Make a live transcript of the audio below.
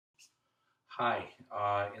Hi.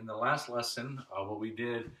 In the last lesson, what we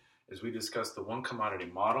did is we discussed the one commodity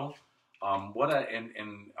model. In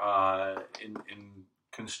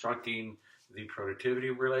constructing the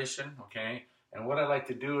productivity relation, okay. And what I like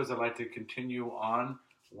to do is I like to continue on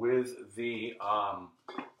with the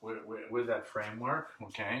with that framework,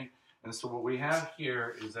 okay. And so what we have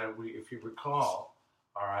here is that if you recall,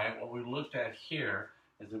 all right, what we looked at here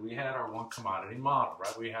is that we had our one commodity model,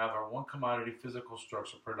 right? We have our one commodity physical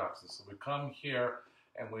structure production. So we come here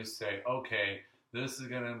and we say, okay, this is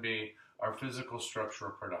going to be our physical structure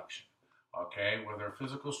of production. Okay, with our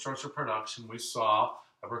physical structure production, we saw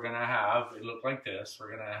that we're going to have, it looked like this,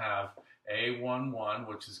 we're going to have A11,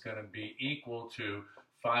 which is going to be equal to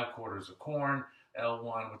 5 quarters of corn,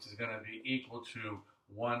 L1, which is going to be equal to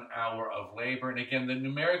 1 hour of labor. And again, the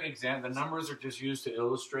numeric exam, the numbers are just used to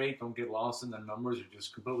illustrate. Don't get lost in the numbers. They're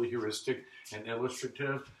just completely heuristic and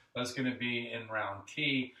illustrative. That's going to be in round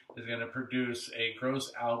T, is going to produce a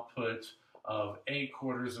gross output of 8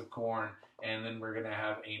 quarters of corn, and then we're going to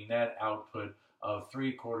have a net output of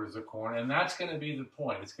 3 quarters of corn. And that's going to be the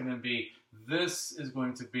point. It's going to be, this is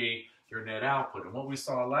going to be your net output. And what we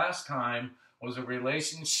saw last time was a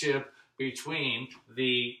relationship between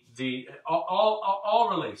all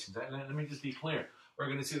relations. Let me just be clear. We're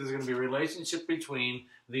going to see there's going to be a relationship between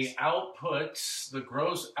the outputs, the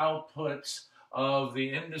gross outputs of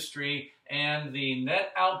the industry, and the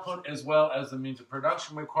net output, as well as the means of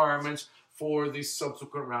production requirements for the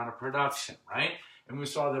subsequent round of production, right? And we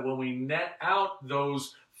saw that when we net out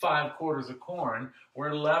those 5 quarters of corn,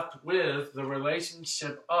 we're left with the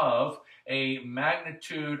relationship of a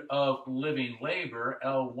magnitude of living labor,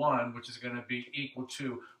 L1, which is going to be equal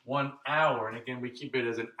to 1 hour. And again, we keep it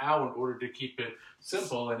as an hour in order to keep it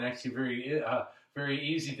simple and actually very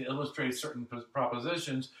easy to illustrate certain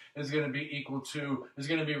propositions, is going to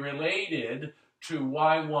be related to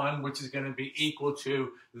Y1, which is going to be equal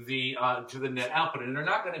to the net output. And they're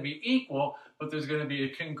not going to be equal, but there's going to be a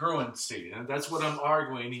congruency. And that's what I'm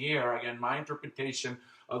arguing here. Again, my interpretation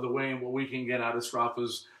of the way and what we can get out of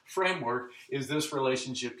Sraffa's framework is this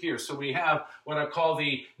relationship here. So we have what I call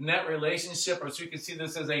the net relationship, or so you can see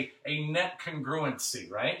this as a net congruency,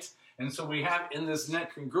 right? And so we have in this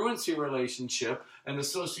net congruency relationship an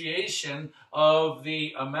association of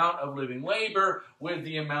the amount of living labor with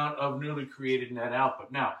the amount of newly created net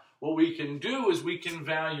output. Now, what we can do is we can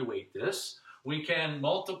evaluate this. We can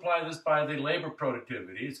multiply this by the labor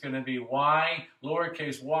productivity. It's going to be y,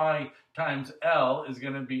 lowercase y times L is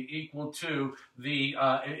going to be equal to the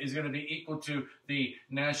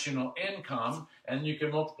national income, and you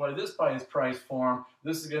can multiply this by its price form.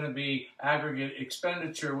 This is going to be aggregate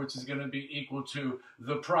expenditure, which is going to be equal to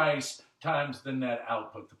the price times the net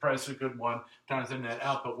output. The price of good one times the net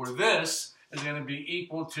output, where this is going to be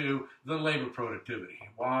equal to the labor productivity.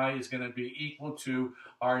 Y is going to be equal to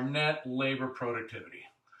our net labor productivity.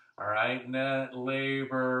 All right, net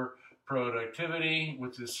labor productivity,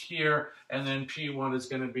 which is here, and then P1 is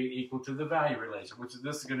going to be equal to the value relation, which is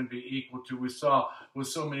this is going to be equal to, we saw with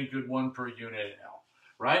so many good 1 per unit L,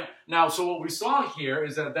 right? Now, so what we saw here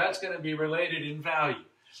is that that's going to be related in value,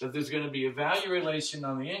 that there's going to be a value relation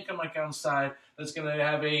on the income account side that's going to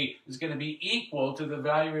have is going to be equal to the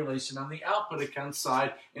value relation on the output account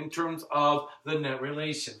side in terms of the net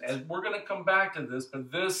relation. And we're going to come back to this,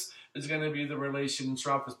 but this is going to be the relation in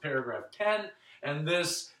Sraffa's paragraph 10, and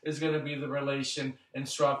this is going to be the relation in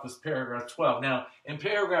Sraffa's paragraph 12. Now, in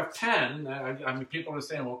paragraph 10, I mean, people are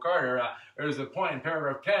saying, well, Carter, there's a point in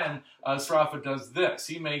paragraph 10, Sraffa does this.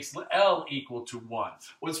 He makes L equal to 1.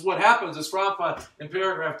 What happens is Sraffa in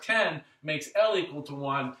paragraph 10 makes L equal to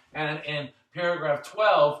 1, and in paragraph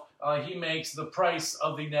 12, he makes the price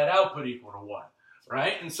of the net output equal to 1.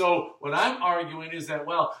 Right? And so what I'm arguing is that,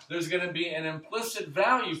 well, there's going to be an implicit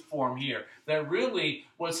value form here, that really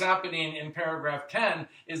what's happening in paragraph 10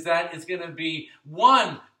 is that it's going to be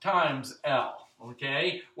 1 times L,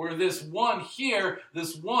 okay? Where this 1 here,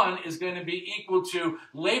 this 1 is going to be equal to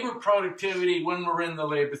labor productivity when we're in the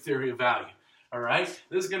labor theory of value, all right?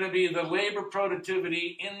 This is going to be the labor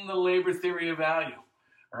productivity in the labor theory of value,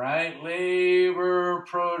 all right? Labor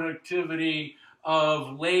productivity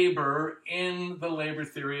of labor in the labor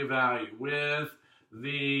theory of value with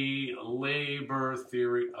the labor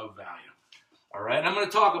theory of value. All right, and I'm going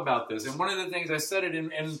to talk about this. And one of the things I said it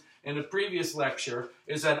in a previous lecture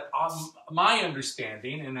is that my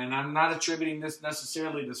understanding, and I'm not attributing this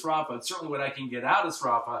necessarily to Sraffa, it's certainly what I can get out of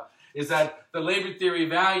Sraffa, is that the labor theory of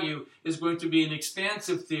value is going to be an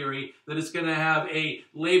expansive theory that is going to have a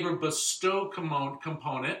labor bestow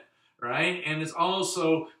component, right? And it's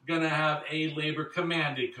also going to have a labor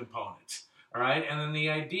commanded component. All right, and then the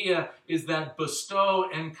idea is that bestow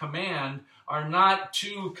and command are not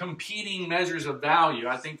two competing measures of value.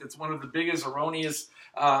 I think that's one of the biggest erroneous,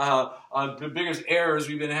 the biggest errors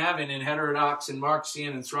we've been having in heterodox and Marxian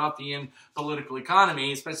and Sraffian political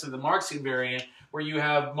economy, especially the Marxian variant, where you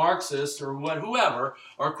have Marxists or whoever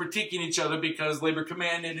are critiquing each other because labor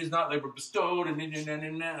commanded is not labor bestowed, and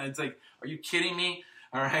it's like, are you kidding me?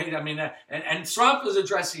 All right, I mean, and Sraffa is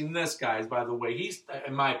addressing this, guys, by the way. He's,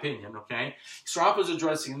 in my opinion, okay? Sraffa is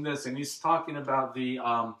addressing this, and he's talking about the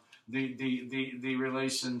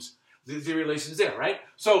relations, the relations there, right?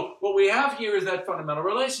 So what we have here is that fundamental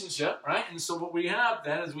relationship, right? And so what we have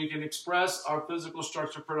then is we can express our physical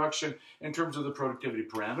structure of production in terms of the productivity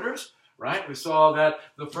parameters, right? We saw that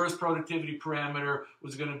the first productivity parameter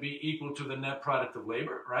was going to be equal to the net product of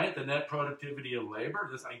labor, right? The net productivity of labor,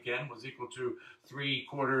 this again was equal to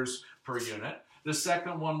 3/4 per unit. The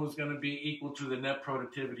second one was going to be equal to the net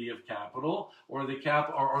productivity of capital, or the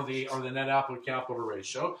net output capital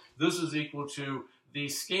ratio. This is equal to the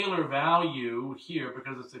scalar value here,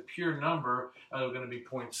 because it's a pure number, going to be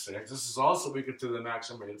 0.6. This is also equal to the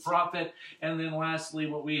maximum rate of profit. And then lastly,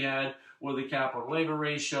 what we had was the capital labor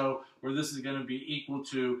ratio, where this is going to be equal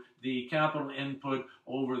to the capital input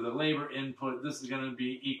over the labor input. This is going to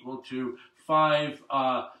be equal to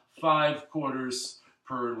 5/4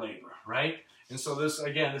 per labor, right? And so this,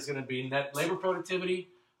 again, is going to be net labor productivity,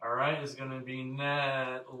 all right? It's going to be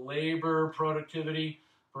net labor productivity.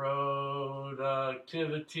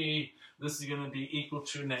 This is going to be equal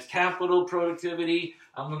to net capital productivity.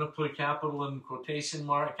 I'm going to put capital in quotation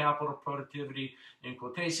mark, capital productivity in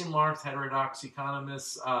quotation marks. Heterodox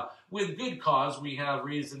economists, with good cause, we have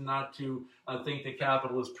reason not to think that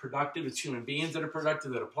capital is productive. It's human beings that are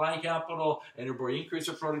productive, that apply capital and thereby increase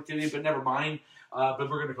their productivity, but never mind. But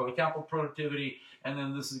we're going to call it capital productivity, and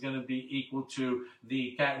then this is going to be equal to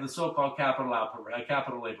the so-called capital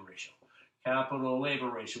labor ratio. Capital labor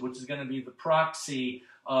ratio, which is going to be the proxy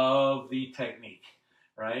of the technique,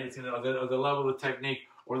 right? It's going to the level of the technique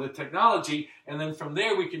or the technology, and then from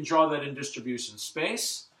there we can draw that in distribution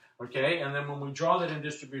space, okay? And then when we draw that in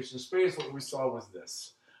distribution space, what we saw was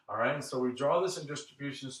this, all right? And so we draw this in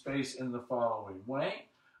distribution space in the following way,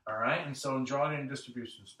 all right? And so in drawing in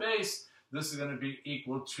distribution space, this is going to be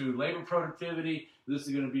equal to labor productivity. This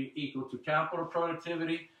is going to be equal to capital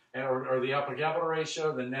productivity, or the output capital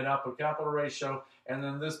ratio, the net output capital ratio, and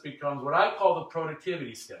then this becomes what I call the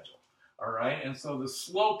productivity schedule, all right? And so the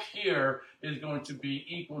slope here is going to be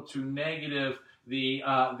equal to negative the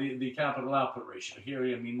capital output ratio. Here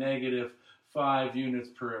we have negative 5 units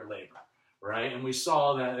per labor, right? And we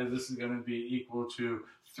saw that this is going to be equal to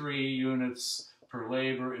 3 units per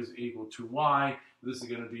labor is equal to Y. This is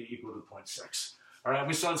going to be equal to 0.6. All right,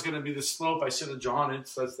 we saw it's going to be the slope. I should have drawn it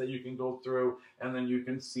such that you can go through, and then you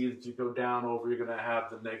can see that you go down over, you're going to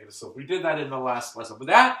have the negative slope. We did that in the last lesson. But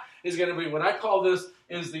that is going to be, what I call this,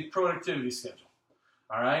 is the productivity schedule.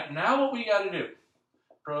 All right, now what we got to do,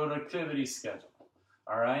 productivity schedule.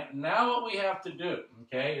 All right, now what we have to do,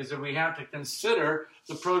 okay, is that we have to consider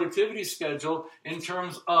the productivity schedule in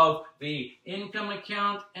terms of the income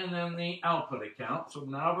account and then the output account. So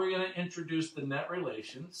now we're going to introduce the net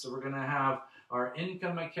relations. So we're going to have our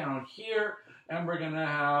income account here, and we're going to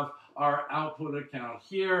have our output account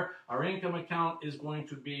here. Our income account is going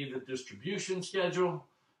to be the distribution schedule.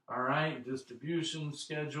 All right, distribution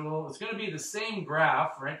schedule. It's going to be the same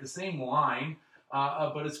graph, right, the same line,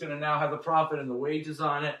 but it's going to now have the profit and the wages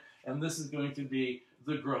on it, and this is going to be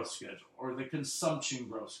the growth schedule, or the consumption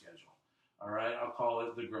growth schedule. All right, I'll call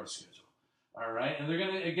it the growth schedule. All right, and they're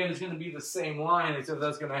going to, again, it's going to be the same line, except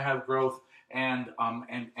that's going to have growth and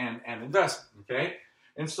investment, okay?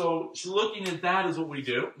 And so looking at that is what we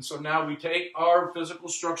do. And so now we take our physical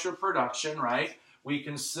structure of production, right? We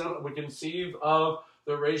conceive of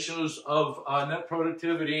the ratios of net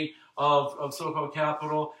productivity of so-called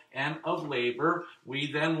capital and of labor.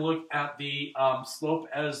 We then look at the slope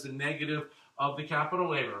as the negative of the capital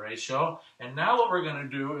labor ratio. And now what we're going to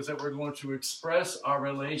do is that we're going to express our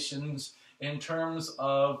relations in terms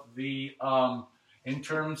of the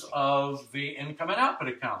income and output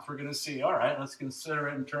accounts. We're going to see, all right, let's consider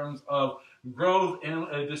it in terms of growth and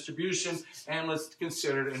distribution, and let's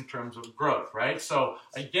consider it in terms of growth, right? So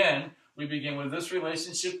again, we begin with this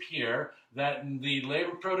relationship here, that the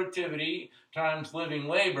labor productivity times living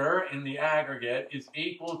labor in the aggregate is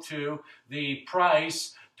equal to the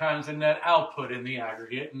price times the net output in the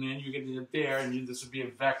aggregate, and then you get it there, and this would be a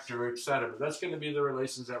vector, etc. That's going to be the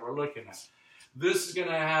relations that we're looking at. This is going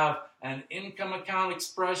to have an income account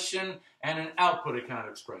expression and an output account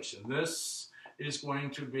expression. This is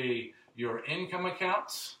going to be your income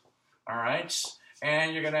account, all right?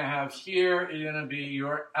 And you're going to have here, you're going to be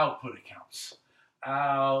your output accounts.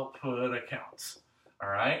 Output accounts. All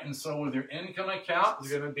right, and so with your income account, it's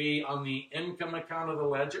going to be on the income account of the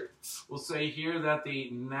ledger. We'll say here that the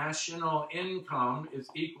national income is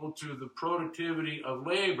equal to the productivity of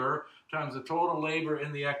labor times the total labor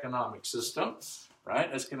in the economic system.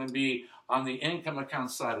 Right, that's going to be on the income account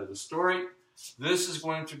side of the story. This is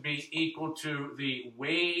going to be equal to the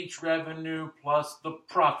wage revenue plus the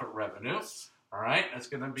profit revenue. All right, that's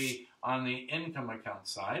going to be on the income account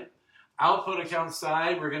side. Output account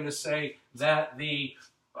side, we're going to say that the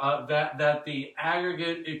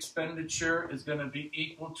aggregate expenditure is going to be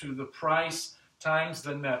equal to the price times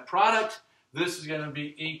the net product. This is going to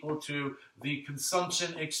be equal to the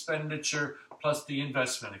consumption expenditure plus the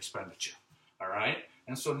investment expenditure. All right?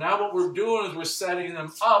 And so now what we're doing is we're setting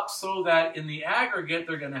them up so that in the aggregate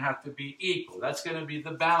they're going to have to be equal. That's going to be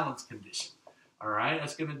the balance condition. All right?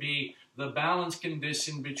 That's going to be the balance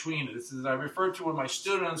condition between it. This is, I refer to with my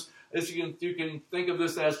students, you can think of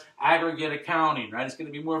this as aggregate accounting, right? It's going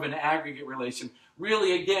to be more of an aggregate relation.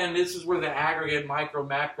 Really, again, this is where the aggregate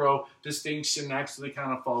micro-macro distinction actually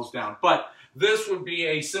kind of falls down. But this would be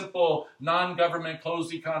a simple non-government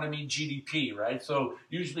closed economy GDP, right? So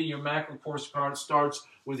usually your macro course card starts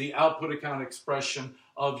with the output account expression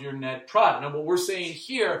of your net product. Now what we're saying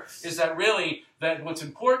here is that really that what's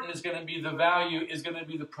important is going to be the value, is going to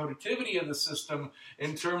be the productivity of the system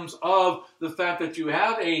in terms of the fact that you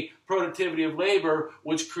have a productivity of labor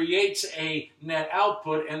which creates a net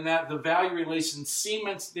output, and that the value relation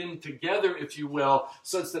cements them together, if you will,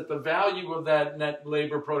 such that the value of that net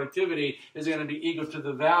labor productivity is going to be equal to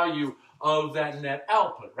the value of that net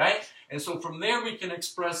output, right? And so from there we can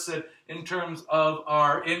express it in terms of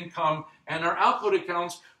our income and our output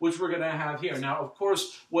accounts, which we're going to have here. Now, of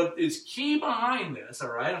course, what is key behind this,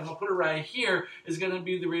 all right, I'm going to put it right here, is going to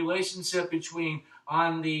be the relationship between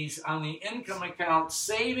on the income account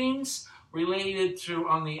savings related to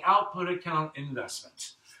on the output account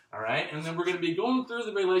investment. All right, and then we're going to be going through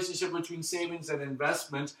the relationship between savings and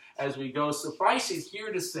investment as we go. Suffice it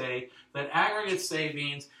here to say that aggregate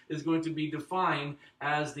savings is going to be defined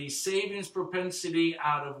as the savings propensity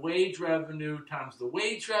out of wage revenue times the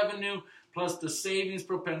wage revenue plus the savings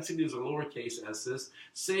propensity, is a lowercase s's,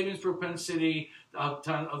 savings propensity of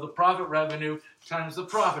the profit revenue times the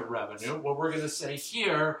profit revenue. What we're going to say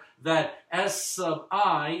here that S sub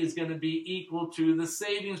I is going to be equal to the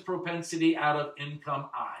savings propensity out of income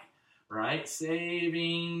I, right?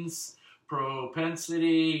 Savings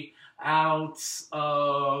propensity out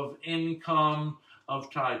of income of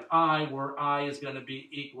type I, where I is going to be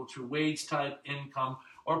equal to wage type income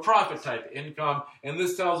or profit type income. And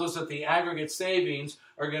this tells us that the aggregate savings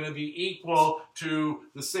are going to be equal to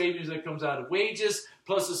the savings that comes out of wages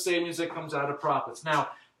plus the savings that comes out of profits. Now,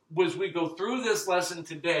 as we go through this lesson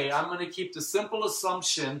today, I'm going to keep the simple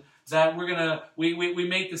assumption that we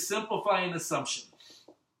make the simplifying assumption.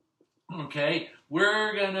 Okay?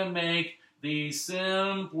 We're going to make the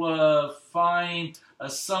simplifying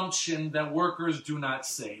assumption that workers do not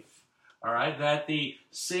save. All right, that the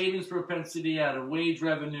savings propensity out of wage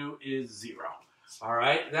revenue is 0. All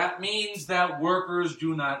right, that means that workers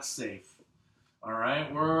do not save. All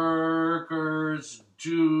right, workers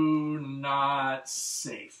do not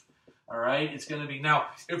save. All right, it's going to be, now,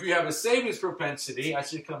 if you have a savings propensity, I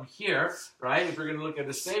should come here, right? If you're going to look at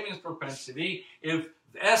the savings propensity, if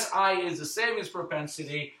SI is the savings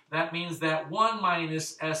propensity, that means that 1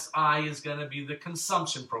 minus SI is going to be the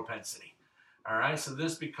consumption propensity. All right, so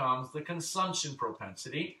this becomes the consumption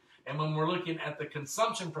propensity. And when we're looking at the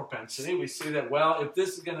consumption propensity, we see that, well, if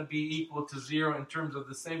this is going to be equal to 0 in terms of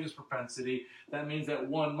the savings propensity, that means that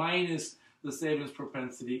 1 minus the savings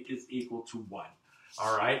propensity is equal to 1.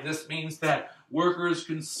 All right, this means that workers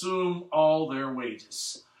consume all their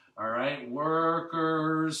wages. All right,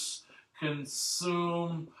 workers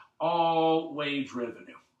consume all wage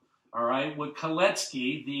revenue. All right, with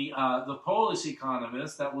Kalecki, the Polish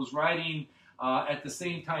economist that was writing at the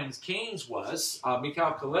same time as Keynes was,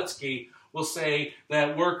 Mikhail Kalecki will say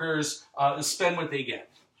that workers spend what they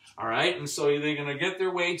get. All right, and so they're going to get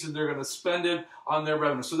their wage and they're going to spend it on their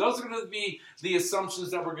revenue. So those are going to be the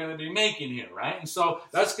assumptions that we're going to be making here, right? And so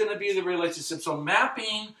that's going to be the relationship. So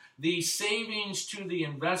mapping the savings to the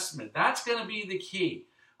investment, that's going to be the key.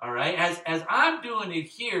 All right, as I'm doing it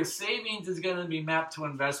here, savings is going to be mapped to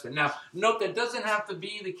investment. Now, note that doesn't have to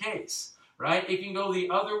be the case, right? It can go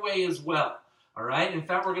the other way as well. All right. In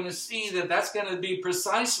fact, we're going to see that that's going to be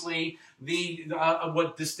precisely the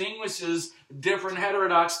what distinguishes different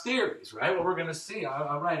heterodox theories, right? What we're going to see,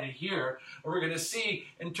 I'll write it here. What we're going to see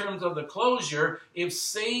in terms of the closure, if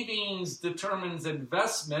savings determines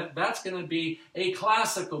investment, that's going to be a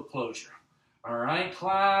classical closure. All right,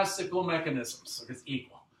 classical mechanisms, so it's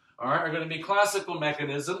equal. All right, are going to be classical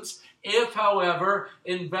mechanisms. If, however,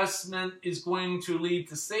 investment is going to lead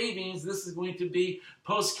to savings, this is going to be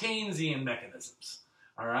post-Keynesian mechanisms.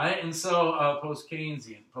 All right, and so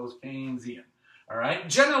post-Keynesian. All right,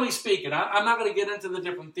 generally speaking, I'm not going to get into the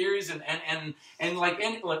different theories and like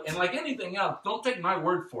anything else, don't take my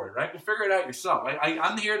word for it, right? You'll figure it out yourself.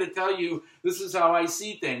 I'm here to tell you this is how I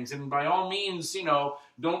see things, and by all means, you know,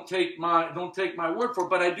 don't take my word for it.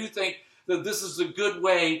 But I do think that this is a good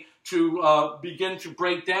way to begin to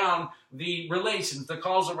break down the relations, the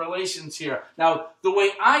causal relations here. Now, the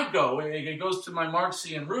way I go, it goes to my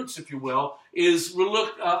Marxian roots, if you will, is we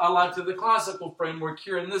look a lot to the classical framework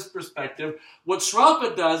here in this perspective. What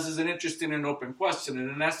Sraffa does is an interesting and open question,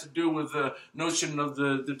 and it has to do with the notion of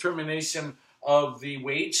the determination of the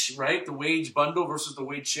wage, right? The wage bundle versus the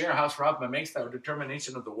wage share, how Sraffa makes that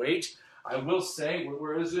determination of the wage. I will say,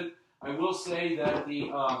 where is it? I will say that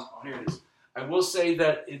the, here it is. I will say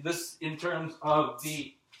that in terms of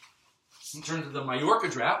the Majorca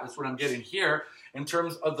draft, that's what I'm getting here. In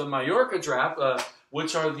terms of the Majorca draft,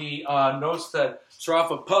 which are the notes that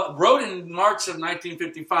Sraffa wrote in March of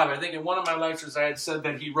 1955. I think in one of my lectures I had said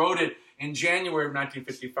that he wrote it in January of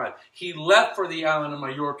 1955. He left for the island of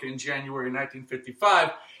Majorca in January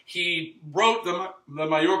 1955. He wrote the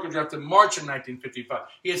Majorca draft in March of 1955.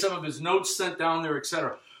 He had some of his notes sent down there,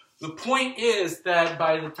 etc. The point is that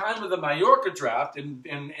by the time of the Majorca draft in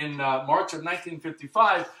March of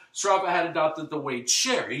 1955, Sraffa had adopted the wage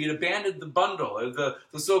share. He had abandoned the bundle,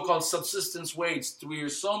 the so-called subsistence wage we hear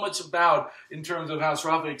so much about in terms of how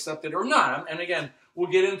Sraffa accepted or not. And again,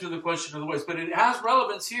 we'll get into the question of the wage, but it has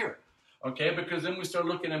relevance here. Okay, because then we start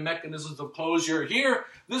looking at mechanisms of closure. Here,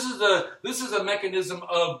 this is a mechanism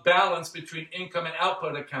of balance between income and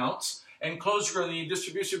output accounts. And closure of the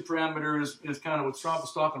distribution parameter is kind of what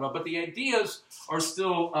Sraffa's talking about. But the ideas are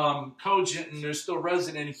still cogent and they're still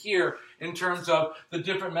resonant here in terms of the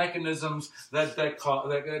different mechanisms that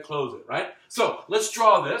close it, right? So let's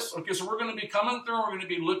draw this. Okay, so we're going to be coming through, we're going to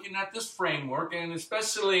be looking at this framework, and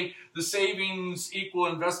especially the savings equal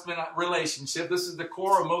investment relationship. This is the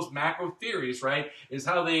core of most macro theories, right? Is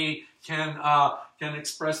how they can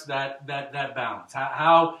express that balance,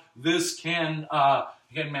 how this can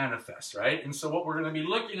manifest, right? And so what we're going to be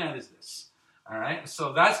looking at is this, all right?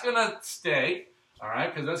 So that's going to stay, all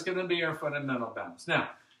right, because that's going to be our fundamental balance. Now,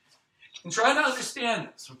 and try to understand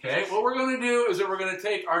this, okay? What we're going to do is that we're going to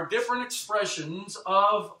take our different expressions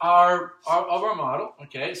of our model,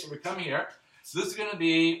 okay? So we come here. So this is going to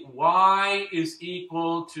be y is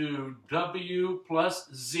equal to w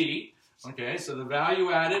plus z. Okay, so the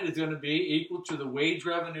value added is going to be equal to the wage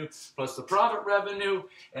revenue plus the profit revenue,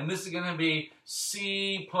 and this is going to be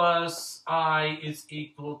C plus I is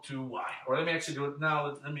equal to Y. Or let me actually do it now.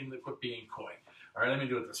 Let me quit being coy. All right, let me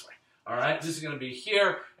do it this way. All right, this is going to be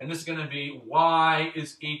here, and this is going to be Y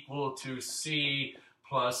is equal to C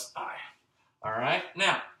plus I. All right,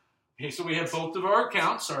 now, okay, so we have both of our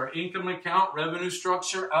accounts, our income account, revenue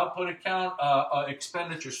structure, output account,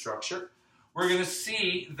 expenditure structure. We're going to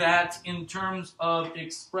see that in terms of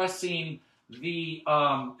expressing the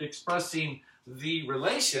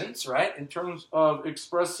relations, right? In terms of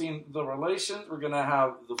expressing the relations, we're going to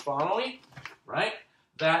have the following, right?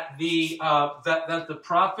 That the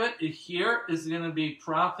profit here is going to be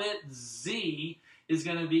profit Z is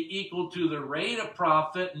going to be equal to the rate of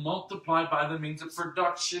profit multiplied by the means of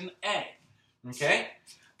production A. Okay?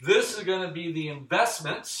 This is going to be the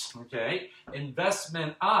investments, okay?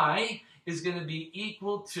 Investment I is going to be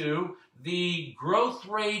equal to the growth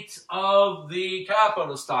rate of the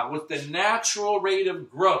capital stock, with the natural rate of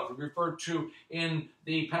growth referred to in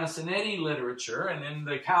the Passinetti literature and in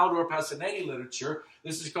the Caldor-Passinetti literature.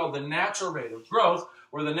 This is called the natural rate of growth,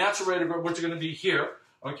 or the natural rate of growth, which is going to be here,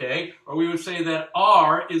 okay? Or we would say that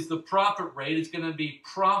R is the profit rate. It's going to be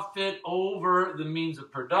profit over the means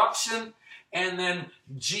of production. And then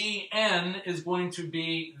GN is going to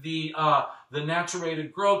be the natural rate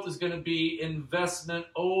of growth is going to be investment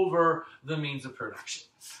over the means of production.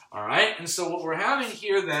 All right, and so what we're having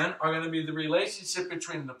here then are going to be the relationship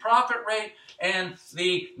between the profit rate and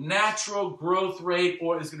the natural growth rate,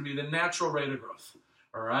 or is going to be the natural rate of growth.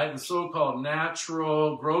 All right, the so-called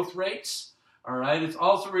natural growth rates. All right, it's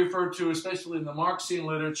also referred to, especially in the Marxian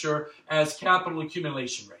literature, as capital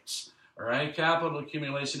accumulation rates. All right, capital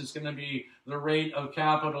accumulation is going to be the rate of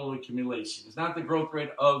capital accumulation. It's not the growth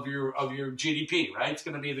rate of your GDP, right? It's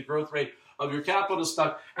going to be the growth rate of your capital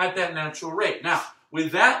stock at that natural rate. Now,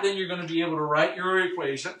 with that, then you're going to be able to write your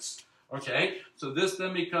equations. Okay, so this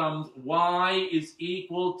then becomes y is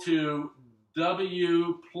equal to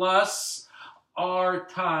w plus r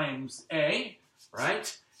times a,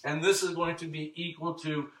 right? And this is going to be equal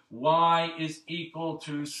to y is equal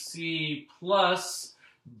to c plus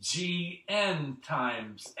gn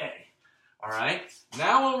times a. All right,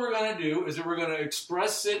 now what we're going to do is that we're going to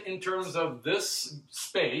express it in terms of this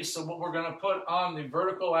space. So what we're going to put on the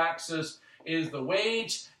vertical axis is the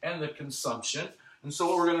wage and the consumption. And so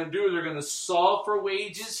what we're going to do is we're going to solve for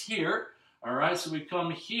wages here. All right, so we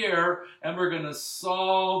come here and we're going to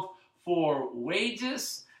solve for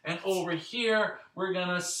wages. And over here, we're going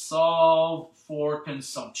to solve for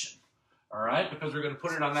consumption. All right, because we're going to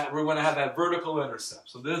put it on that, we're going to have that vertical intercept.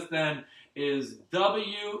 So this then is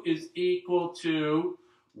W is equal to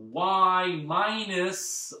Y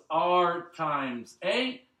minus R times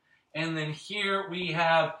A. And then here we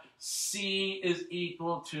have C is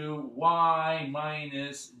equal to Y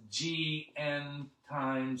minus GN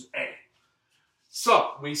times A.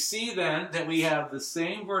 So we see then that we have the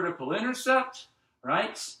same vertical intercept,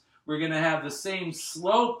 right? We're going to have the same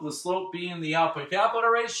slope, the slope being the output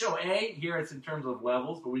capital ratio, A. Here it's in terms of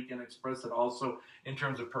levels, but we can express it also in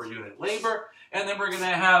terms of per unit labor. And then we're going to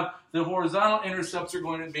have the horizontal intercepts are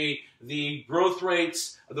going to be the growth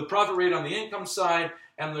rates, the profit rate on the income side,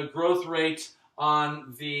 and the growth rate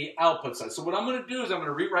on the output side. So what I'm going to do is I'm going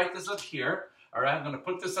to rewrite this up here. All right, I'm going to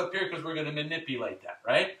put this up here because we're going to manipulate that,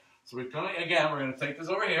 right? So we're going to, again, we're going to take this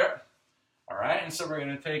over here. All right, and so we're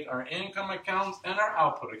going to take our income account and our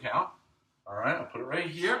output account. All right, I'll put it right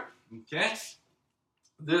here. Okay,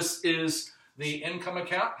 this is the income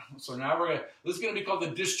account. So now this is going to be called the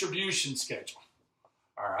distribution schedule.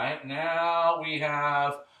 All right, now we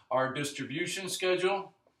have our distribution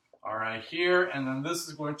schedule. All right, here, and then this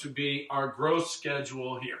is going to be our growth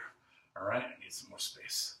schedule here. All right, I need some more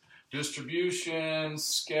space. Distribution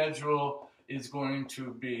schedule is going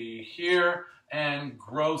to be here, and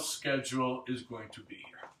growth schedule is going to be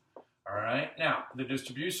here. All right, now the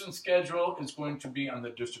distribution schedule is going to be on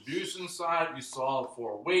the distribution side. We solve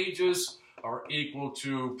for wages are equal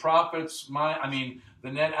to profits,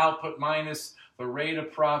 the net output minus the rate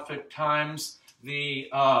of profit times the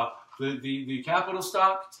capital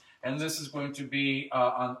stock, and this is going to be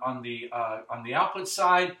on the output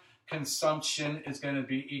side. Consumption is going to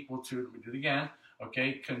be equal to, let me do it again.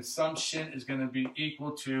 Okay, consumption is going to be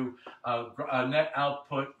equal to net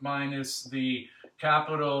output minus the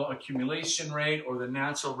capital accumulation rate or the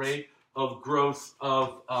natural rate of growth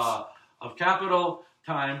of capital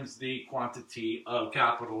times the quantity of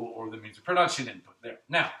capital or the means of production input there.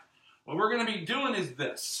 Now, what we're going to be doing is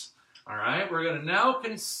this. All right, we're going to now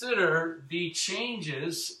consider the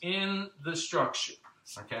changes in the structure.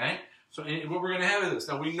 Okay, so what we're going to have is this.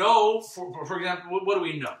 Now we know, for example, what do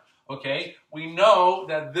we know? Okay, we know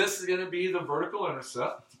that this is going to be the vertical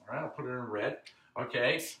intercept. All right, I'll put it in red.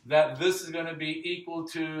 Okay, that this is going to be equal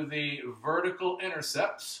to the vertical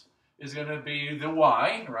intercepts is going to be the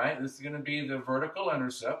y, right? This is going to be the vertical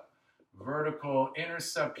intercept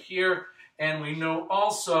here. And we know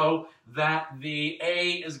also that the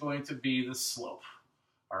A is going to be the slope.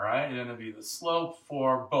 All right, it's going to be the slope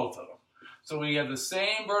for both of them. So we have the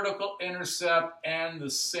same vertical intercept and the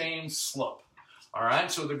same slope. All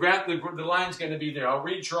right, so the line's going to be there. I'll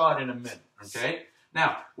redraw it in a minute, okay?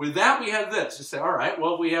 Now, with that, we have this. You say, all right,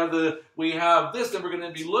 well, we have this, then we're going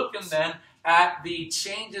to be looking then at the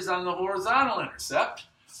changes on the horizontal intercept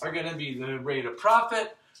are going to be the rate of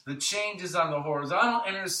profit. The changes on the horizontal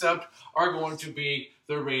intercept are going to be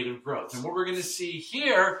the rate of growth. And what we're going to see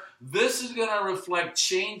here, this is going to reflect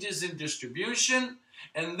changes in distribution,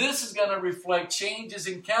 and this is going to reflect changes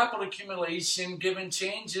in capital accumulation given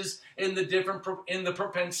changes in the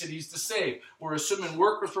propensities to save. We're assuming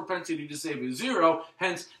workers' propensity to save is 0,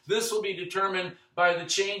 hence this will be determined by the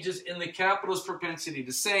changes in the capitalist propensity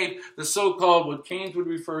to save, the so-called, what Keynes would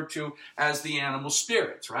refer to as the animal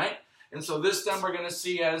spirits, right? And so this then we're going to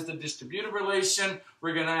see as the distributive relation.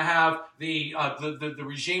 We're going to have the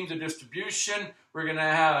regimes of distribution. We're going to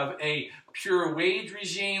have a pure wage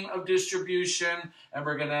regime of distribution, and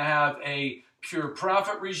we're going to have a pure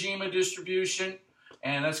profit regime of distribution.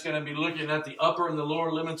 And that's going to be looking at the upper and the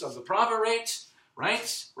lower limits of the profit rates,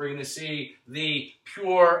 right? We're going to see the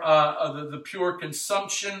pure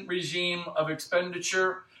consumption regime of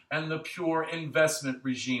expenditure and the pure investment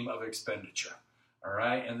regime of expenditure. All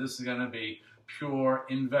right, and this is going to be pure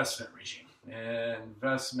investment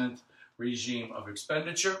regime of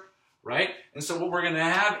expenditure. right? And so what we're going to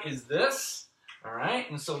have is this, all right?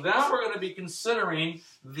 And so now we're going to be considering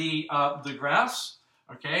the graphs,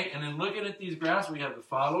 okay? And then looking at these graphs, we have the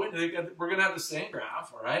following. We're going to have the same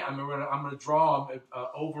graph, all right? I'm going to draw them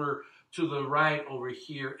over to the right over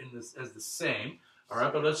here in this as the same, all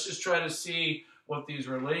right? But let's just try to see what these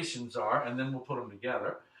relations are, and then we'll put them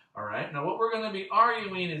together, all right? Now, what we're going to be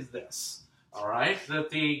arguing is this, all right? That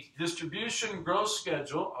the distribution growth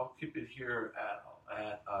schedule, I'll keep it here at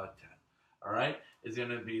 10, all right, is going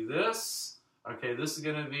to be this. Okay, this is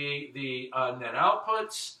going to be the net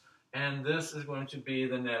outputs, and this is going to be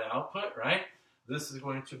the net output, right? This is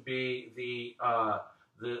going to be the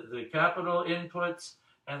capital inputs,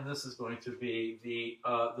 and this is going to be the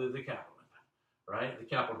capital input, right? The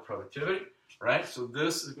capital productivity, right? So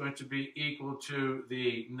this is going to be equal to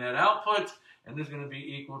the net output, and this is going to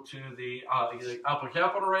be equal to the output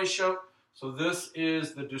capital ratio. So this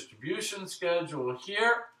is the distribution schedule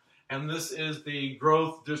here, and this is the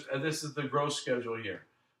growth. This is the growth schedule here,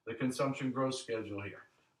 the consumption growth schedule here.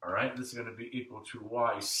 All right, this is going to be equal to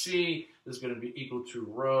YC. This is going to be equal to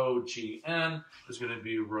rho GN. This is going to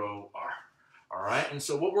be rho R. All right, and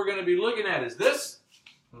so what we're going to be looking at is this.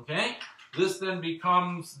 Okay, this then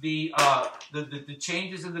becomes the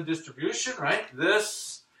changes in the distribution. Right,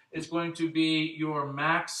 this is going to be your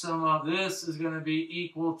maximum. This is going to be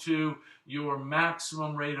equal to your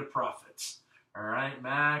maximum rate of profits. All right,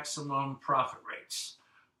 maximum profit rates.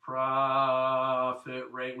 Profit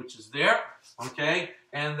rate, which is there, okay?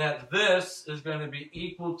 And that this is going to be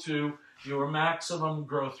equal to your maximum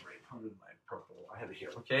growth rate. Where did my purple? I have it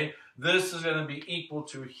here, okay? This is going to be equal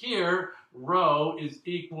to here. Rho is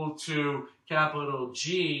equal to capital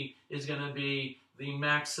G is going to be the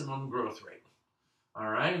maximum growth rate. All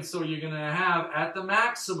right, and so you're going to have at the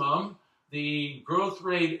maximum, the growth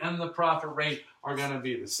rate and the profit rate are going to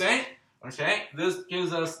be the same. Okay, this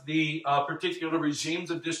gives us the particular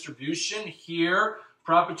regimes of distribution here.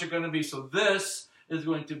 Profits are going to be, so this is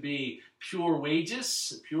going to be pure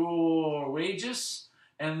wages,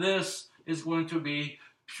 and this is going to be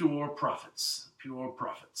pure profits.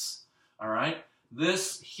 All right,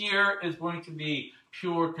 this here is going to be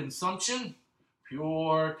pure consumption.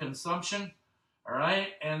 All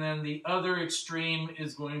right, and then the other extreme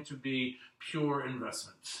is going to be pure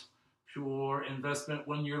investment. Pure investment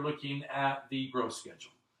when you're looking at the growth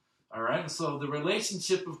schedule. All right, so the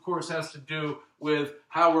relationship, of course, has to do with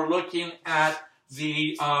how we're looking at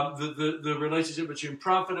the relationship between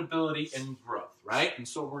profitability and growth, right? And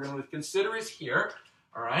so what we're going to consider is here,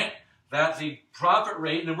 all right, that the profit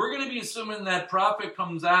rate, and we're going to be assuming that profit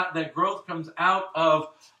comes out, that growth comes out of,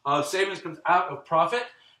 savings comes out of profit,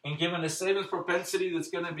 and given a savings propensity that's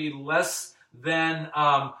going to be less than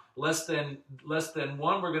 1,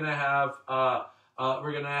 we're going to have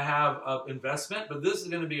investment, but this is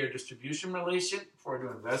going to be our distribution relation. Before I do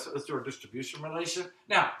investment, let's do our distribution relation.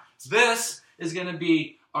 Now, this is going to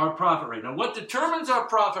be our profit rate. Now, what determines our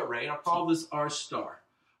profit rate? I'll call this R star.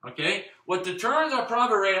 Okay, what determines our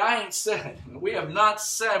profit rate? I ain't said. We have not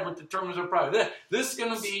said what determines our profit. This is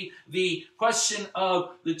going to be the question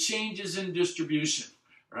of the changes in distribution.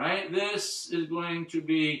 Right? This is going to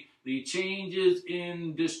be the changes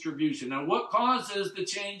in distribution. Now, what causes the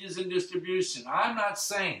changes in distribution? I'm not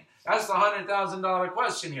saying. That's the $100,000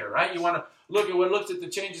 question here, right? You want to look at what looks at the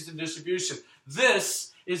changes in distribution.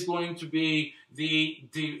 This is going to be the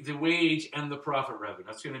wage and the profit revenue.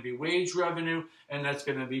 That's going to be wage revenue, and that's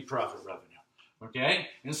going to be profit revenue. Okay?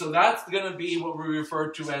 And so that's going to be what we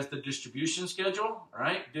refer to as the distribution schedule,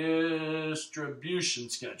 right? Distribution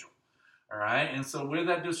schedule. All right, and so with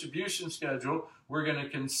that distribution schedule, we're going to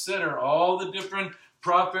consider all the different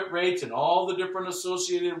profit rates and all the different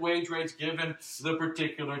associated wage rates given the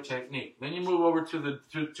particular technique. Then you move over to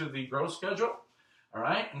the growth schedule. All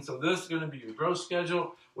right, and so this is going to be your growth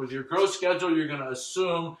schedule. With your growth schedule, you're going to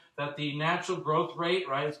assume that the natural growth rate,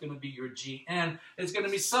 right, is going to be your GN. It's going to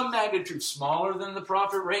be some magnitude smaller than the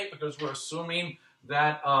profit rate because we're assuming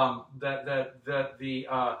that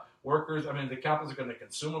the workers, the capitals are going to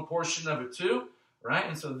consume a portion of it too, right?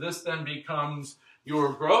 And so this then becomes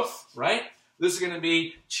your growth, right? This is going to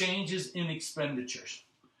be changes in expenditures,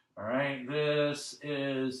 all right? This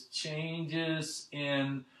is changes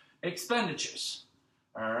in expenditures,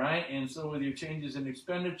 all right? And so with your changes in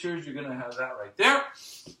expenditures, you're going to have that right there,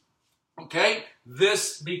 okay?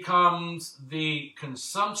 This becomes the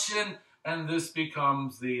consumption, and this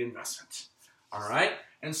becomes the investment, all right?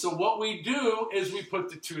 And so what we do is we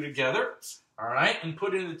put the two together, all right? And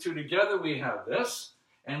putting the two together, we have this.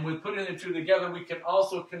 And with putting the two together, we can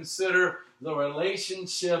also consider the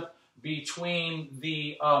relationship between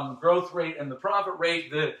the growth rate and the profit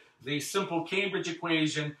rate, the simple Cambridge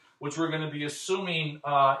equation which we're going to be assuming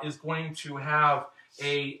is going to have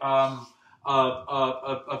a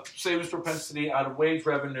savings propensity out of wage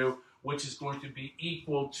revenue, which is going to be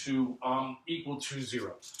equal to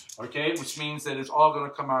 0. Okay, which means that it's all going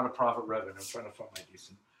to come out of profit revenue. I'm trying to find my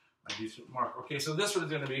decent mark. Okay, so this one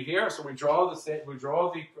is going to be here. So we draw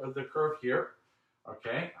the curve here.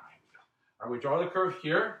 Okay, all right, we draw the curve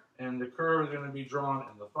here, and the curve is going to be drawn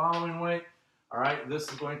in the following way. All right, this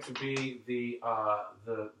is going to be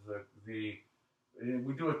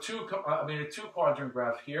we do a two quadrant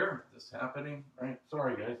graph here. This is happening, right?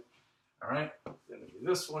 Sorry, guys. All right, it's going to be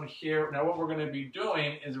this one here. Now, what we're going to be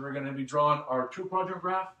doing is we're going to be drawing our 2 quadrant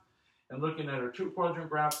graph, and looking at our 2 quadrant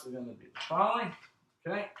graphs is going to be the following.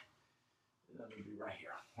 Okay, it's going to be right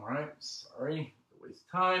here. All right, sorry to waste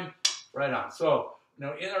time. Right on. So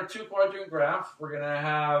now in our 2 quadrant graph, we're going to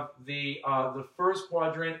have the first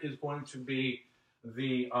quadrant is going to be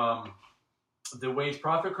the wage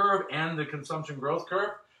profit curve and the consumption growth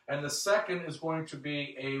curve, and the second is going to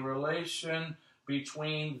be a relation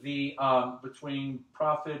between between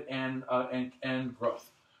profit and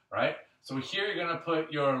growth, right? So here you're going to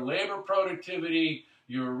put your labor productivity,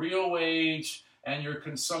 your real wage, and your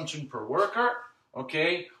consumption per worker.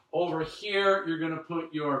 Okay. Over here you're going to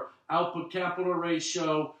put your output capital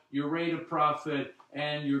ratio, your rate of profit,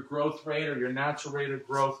 and your growth rate or your natural rate of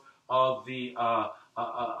growth of the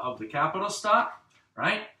capital stock,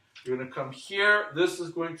 right? You're going to come here. This is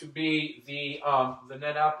going to be the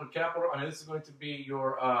net output capital. I mean, this is going to be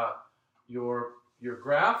your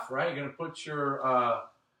graph, right? You're going to put your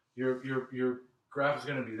graph is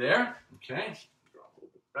going to be there. Okay, draw a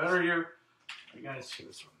little bit better here. You guys see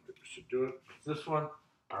this one? We should do it. This one,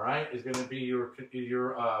 all right, is going to be your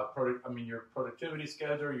productivity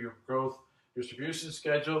schedule, your growth distribution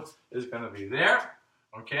schedule is going to be there.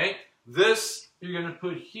 Okay, this you're going to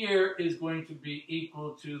put here is going to be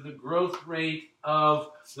equal to the growth rate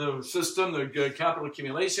of the system, the capital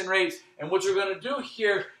accumulation rate. And what you're going to do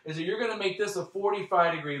here is that you're going to make this a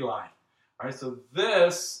 45-degree line. All right, so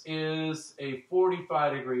this is a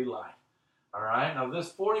 45-degree line. All right, now this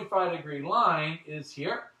 45-degree line is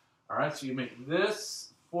here. All right, so you make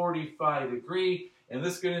this 45-degree, and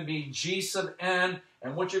this is going to be G sub n.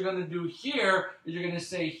 And what you're going to do here is you're going to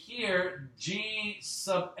say here G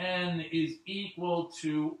sub n is equal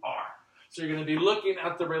to R. So you're going to be looking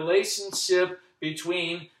at the relationship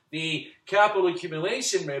between the capital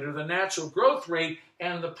accumulation rate or the natural growth rate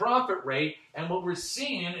and the profit rate. And what we're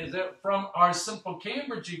seeing is that from our simple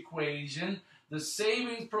Cambridge equation, the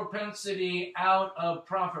savings propensity out of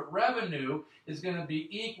profit revenue is going to be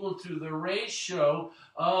equal to the ratio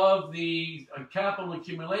of the capital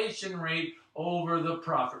accumulation rate over the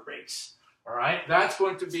profit rates. All right, that's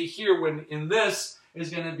going to be here when in this is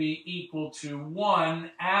going to be equal to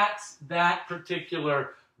 1 at that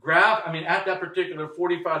particular graph. I mean, at that particular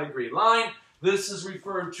 45-degree line. This is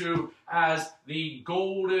referred to as the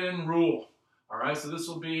golden rule. All right, so this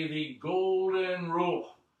will be the golden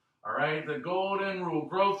rule. All right, the golden rule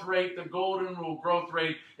growth rate, the golden rule growth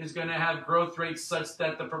rate is going to have growth rates such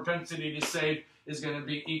that the propensity to save is going to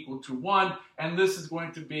be equal to 1, and this is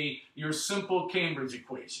going to be your simple Cambridge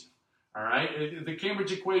equation. All right, the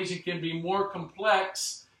Cambridge equation can be more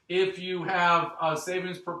complex if you have a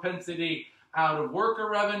savings propensity out of worker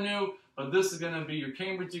revenue, but this is going to be your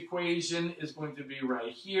Cambridge equation is going to be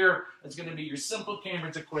right here. It's going to be your simple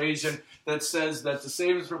Cambridge equation that says that the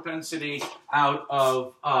savings propensity out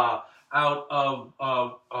of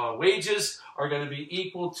wages are going to be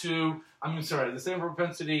equal to, the savings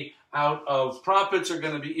propensity out of profits are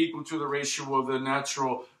going to be equal to the ratio of the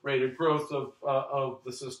natural rate of growth of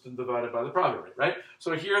the system divided by the profit rate, right?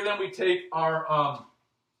 So here then we take our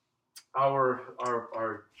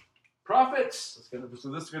profits. So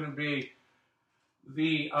this is going to be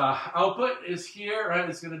the output is here, right?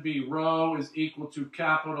 It's going to be rho is equal to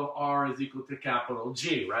capital R is equal to capital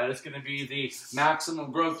G, right? It's going to be the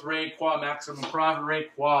maximum growth rate qua maximum profit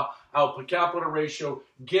rate qua output capital ratio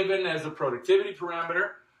given as a productivity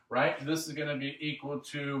parameter, right? This is going to be equal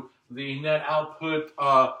to the net output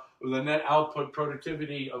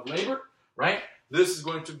productivity of labor, right? This is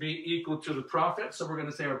going to be equal to the profit. So we're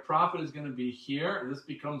going to say our profit is going to be here. This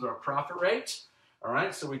becomes our profit rate. All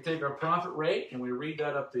right, so we take our profit rate and we read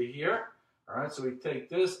that up to here. All right, so we take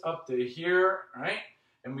this up to here, all right,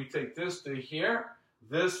 and we take this to here.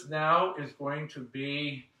 This now is going to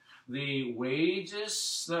be the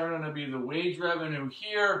wages. They're going to be the wage revenue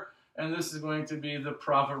here, and this is going to be the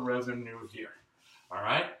profit revenue here. All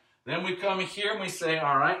right, then we come here and we say,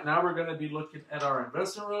 all right, now we're going to be looking at our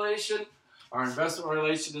investment relation. Our investment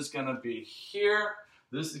relation is going to be here.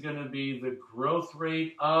 This is going to be the growth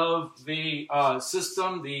rate of the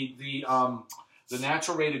system, the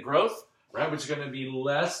natural rate of growth, right, which is going to be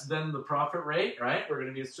less than the profit rate, right? We're going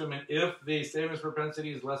to be assuming if the savings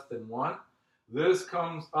propensity is less than 1. This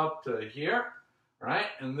comes up to here, right?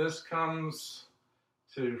 And this comes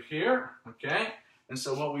to here, okay? And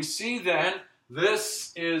so what we see then,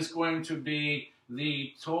 this is going to be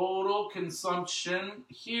the total consumption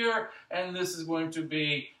here, and this is going to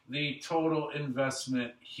be the total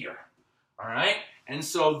investment here, all right? And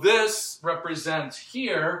so this represents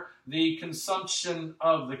here the consumption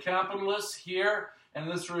of the capitalists here, and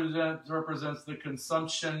this represents the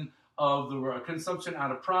consumption of the consumption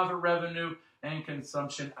out of profit revenue and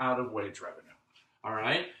consumption out of wage revenue. All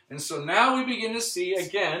right, and so now we begin to see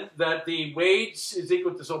again that the wage is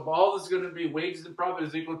equal to, so all this is going to be wages and profit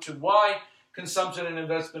is equal to Y, consumption and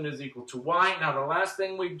investment is equal to Y. Now the last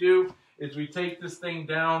thing we do is we take this thing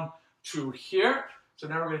down to here. So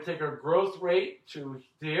now we're going to take our growth rate to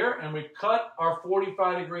here, and we cut our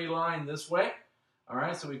 45-degree line this way. All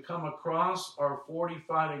right, so we come across our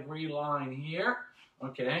 45-degree line here.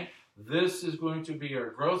 Okay, this is going to be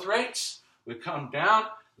our growth rates. We come down.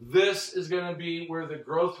 This is going to be where the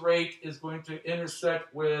growth rate is going to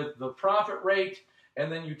intersect with the profit rate.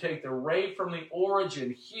 And then you take the rate from the origin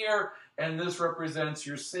here, and this represents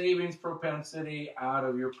your savings propensity out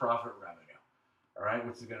of your profit revenue. All right,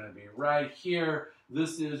 which is going to be right here.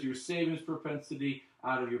 This is your savings propensity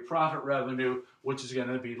out of your profit revenue, which is going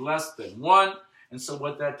to be less than 1. And so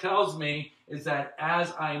what that tells me is that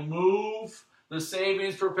as I move the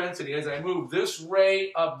savings propensity, as I move this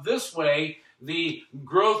rate up this way, the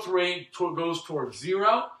growth rate goes towards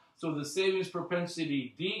 0. So the savings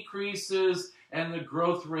propensity decreases and the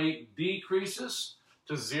growth rate decreases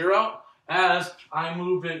to 0. As I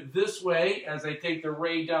move it this way, as I take the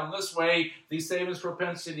rate down this way, the savings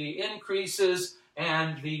propensity increases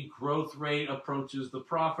and the growth rate approaches the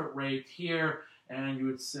profit rate here. And you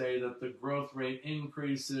would say that the growth rate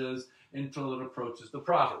increases until it approaches the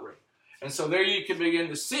profit rate. And so there you can begin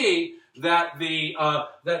to see that the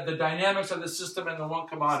dynamics of the system and the one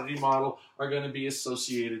commodity model are going to be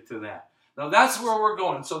associated to that. Now that's where we're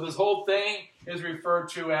going. So this whole thing is referred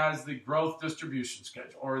to as the growth distribution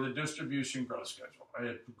schedule, or the distribution growth schedule,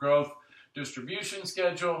 right? Growth distribution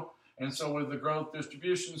schedule. And so with the growth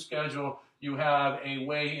distribution schedule, you have a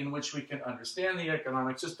way in which we can understand the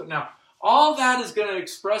economic system. Now, all that is going to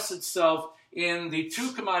express itself in the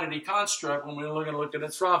two commodity construct when we're going to look at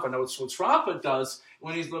Sraffa. Now, what Sraffa does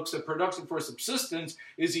when he looks at production for subsistence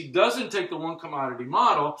is he doesn't take the one commodity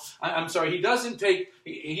model.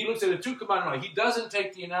 He looks at a two commodity model. He doesn't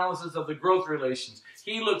take the analysis of the growth relations.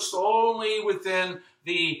 He looks only within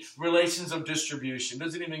the relations of distribution,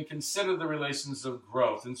 doesn't even consider the relations of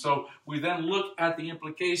growth. And so we then look at the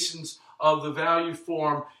implications of the value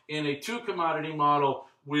form in a two commodity model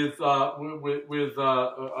with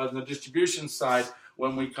on the distribution side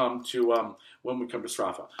when we come to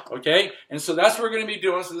Sraffa. Okay, and so that's what we're going to be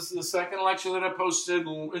doing. So this is the second lecture that I posted,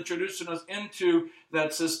 introducing us into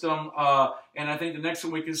that system, and I think the next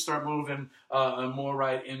one we can start moving more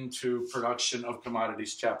right into production of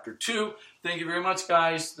commodities, chapter 2. Thank you very much,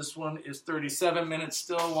 guys. This one is 37 minutes,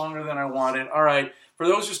 still longer than I wanted. All right. For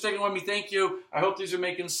those who are sticking with me, thank you. I hope these are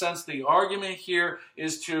making sense. The argument here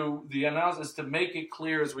is to make it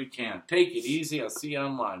clear as we can. Take it easy. I'll see you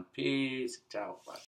online. Peace. Ciao. Bye.